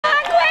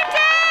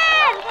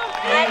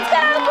Let's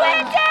go,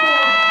 Quenton!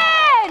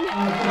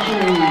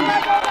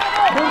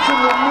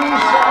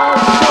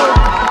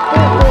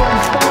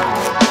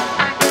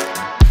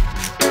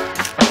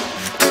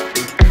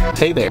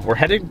 Hey there, we're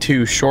headed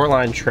to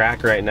Shoreline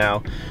Track right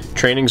now.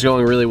 Training's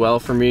going really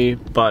well for me,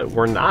 but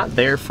we're not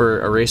there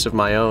for a race of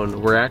my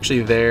own. We're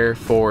actually there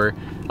for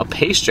a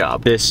pace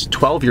job. This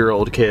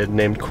 12-year-old kid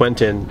named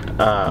Quenton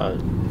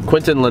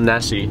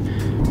Lanese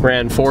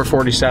ran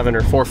 4:47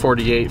 or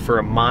 4:48 for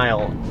a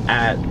mile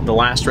at the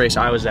last race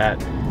I was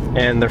at,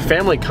 and their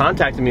family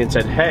contacted me and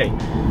said, hey,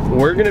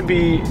 we're gonna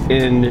be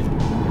in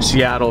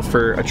Seattle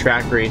for a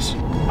track race.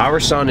 Our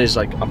son is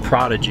like a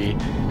prodigy.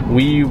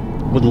 We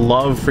would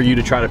love for you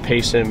to try to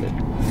pace him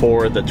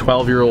for the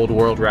 12-year-old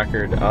world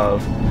record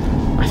of,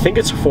 I think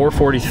it's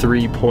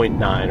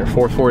 4:43.9 or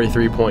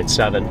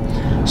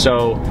 4:43.7.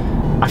 So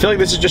I feel like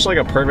this is just like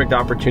a perfect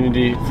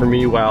opportunity for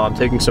me while I'm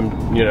taking some,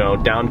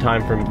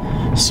 downtime from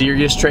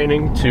serious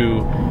training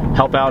to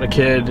help out a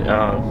kid.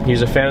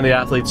 He's a fan of the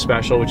Athlete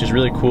Special, which is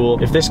really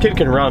cool. If this kid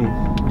can run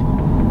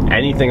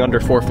anything under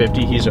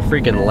 450, he's a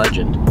freaking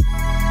legend.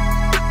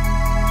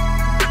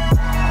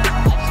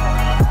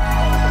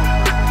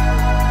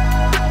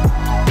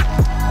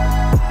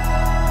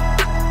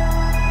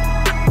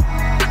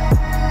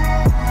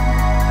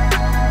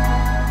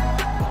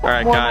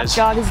 Alright guys,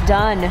 warm-up jog is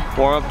done.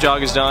 Warm-up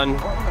jog is done.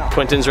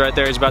 Quenton's right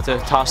there, he's about to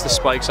toss the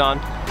spikes on.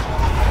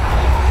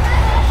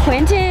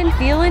 Quenton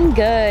feeling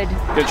good.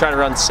 Gonna try to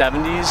run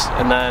 70s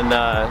and then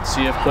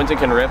see if Quenton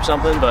can rip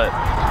something, but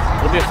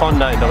it'll be a fun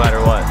night no matter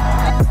what.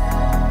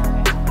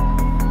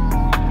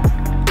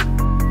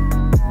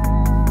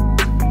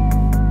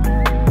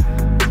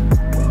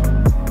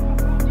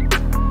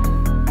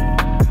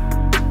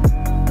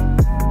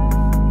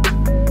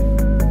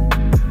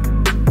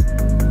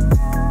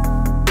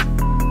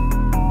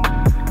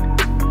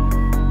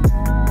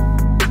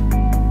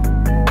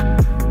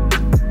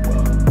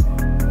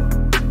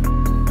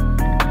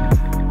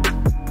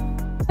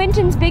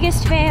 Quenton's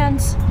biggest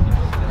fans.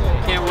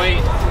 Can't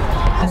wait.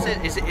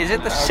 Is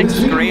it the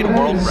 6th grade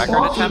world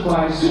record attempt?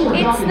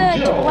 It's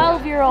the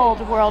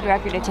 12-year-old world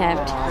record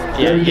attempt.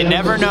 Yeah, you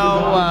never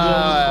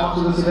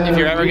know if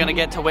you're ever going to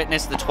get to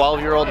witness the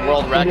 12-year-old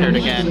world record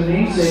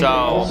again.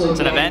 So it's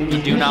an event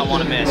you do not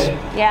want to miss.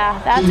 Yeah,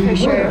 that's for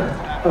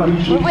sure.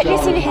 We're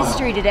witnessing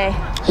history today.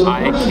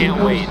 I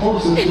can't wait.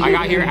 I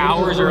got here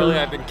hours early.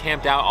 I've been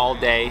camped out all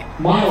day.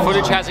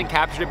 Footage hasn't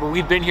captured it, but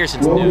we've been here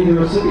since noon.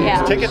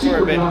 Yeah. Tickets were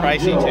a bit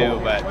pricey too,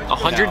 but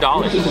 $100.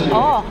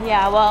 Oh,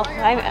 yeah, well,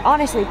 I'm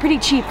honestly pretty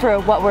cheap for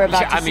what we're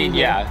about to see. I mean,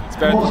 yeah, it's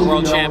better than the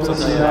world champs, I'll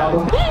tell you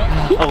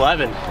that.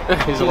 11.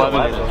 He's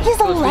 11.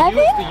 He's 11?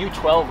 It's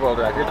the U12 world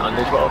record,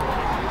 under 12.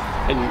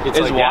 And it's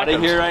like Wada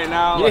here right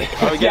now? Yeah. Like,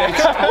 oh, yeah.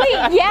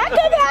 Wait,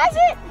 Jakob has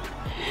it?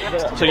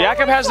 So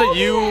Jakob has the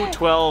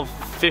U12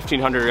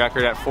 1500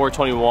 record at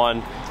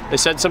 4:21. They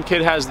said some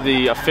kid has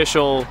the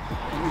official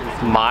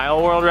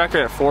mile world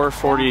record at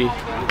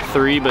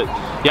 4:43, but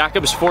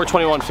Jakob's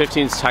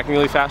 4:21.15 is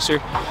technically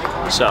faster.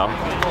 So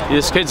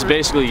this kid's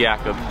basically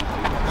Jakob.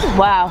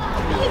 Wow.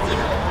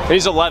 And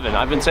he's 11.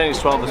 I've been saying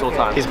he's 12 this whole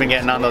time. he's been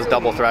getting on those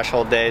double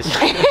threshold days.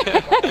 Using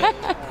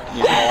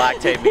a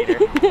lactate meter.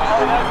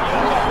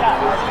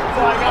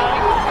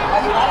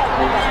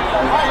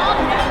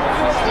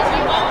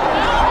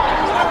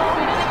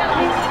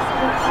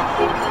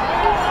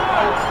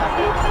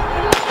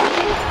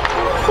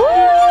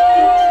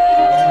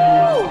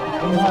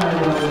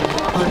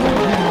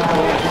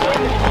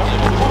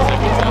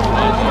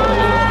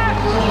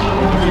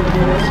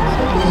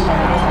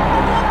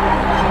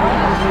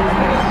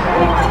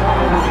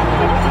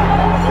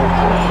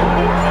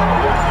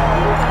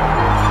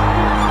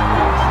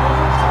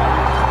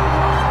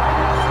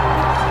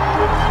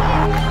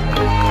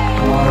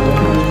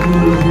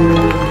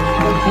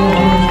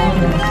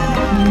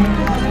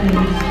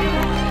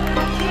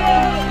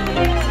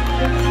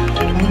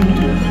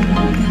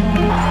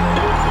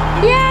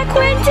 Yeah,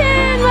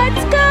 Quenton,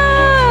 let's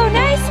go!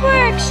 Nice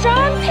work,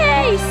 strong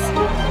pace.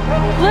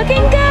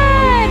 Looking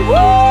good,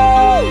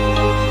 woo!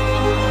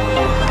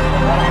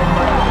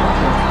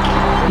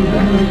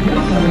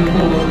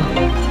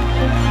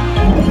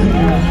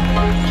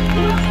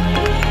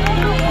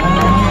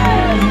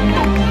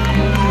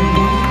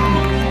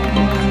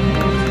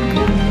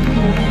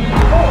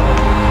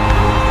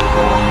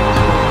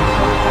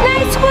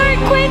 Nice work,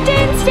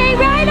 Quenton, stay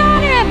right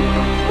on him!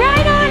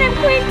 Right on him,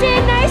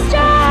 Quenton, nice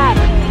job!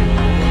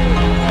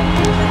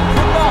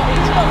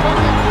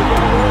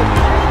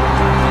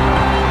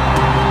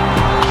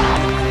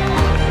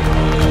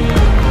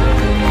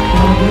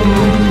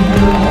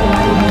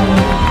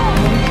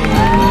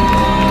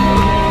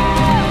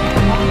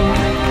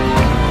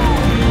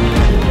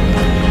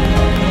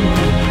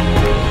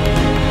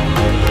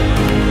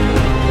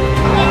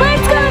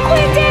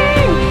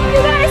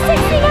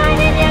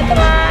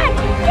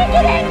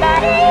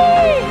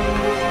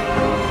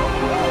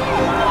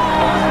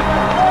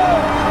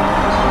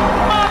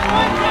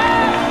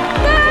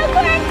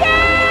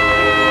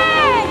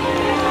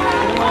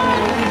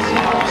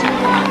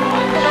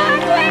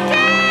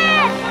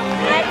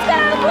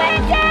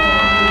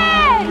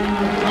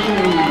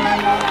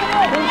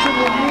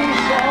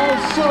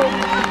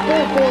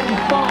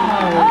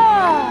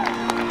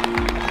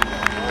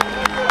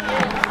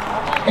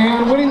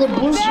 And winning the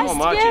blue Best so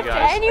much, you gift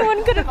guys.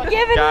 anyone could have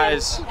given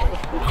Guys,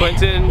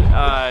 Quenton,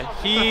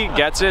 he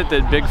gets it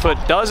that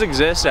Bigfoot does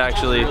exist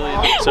actually.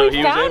 So We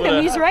he was found able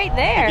him. to, He's right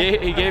there.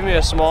 He gave me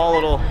a small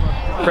little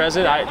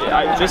present.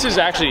 This is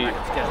actually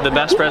the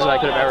best present I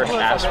could have ever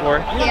asked for.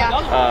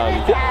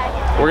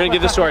 Yeah. We're gonna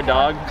give this to our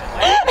dog,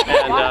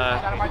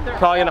 and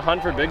probably gonna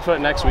hunt for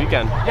Bigfoot next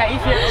weekend.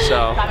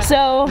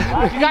 So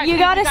you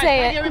gotta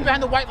say it.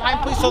 Behind the white line,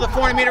 please, so the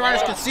 400-meter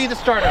runners can see the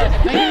starter.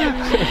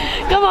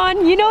 Come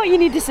on, you know what you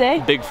need to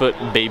say.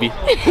 Bigfoot, baby.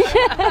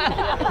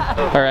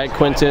 All right,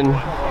 Quenton,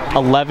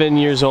 11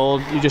 years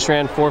old. You just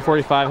ran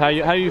 4:45.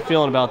 How are you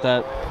feeling about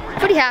that?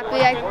 Pretty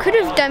happy. I could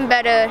have done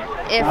better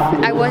if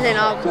I wasn't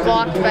all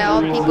blocked by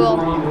all the people.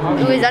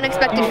 It was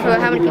unexpected for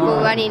how many people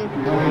were running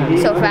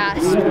so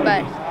fast,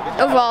 but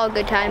overall, a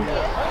good time.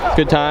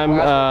 Good time.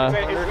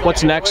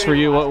 What's next for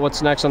you?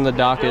 What's next on the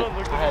docket?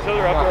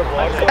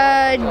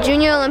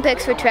 Junior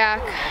Olympics for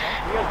track.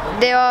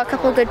 There are a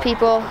couple of good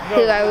people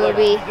who I will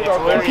be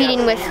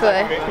competing with for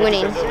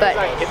winning, but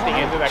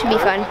it should be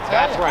fun.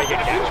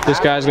 This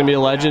guy's gonna be a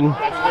legend.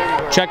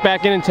 Check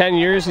back in 10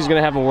 years, he's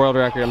gonna have a world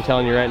record, I'm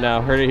telling you right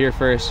now. Heard it here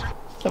first.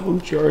 Have him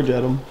charge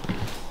at him.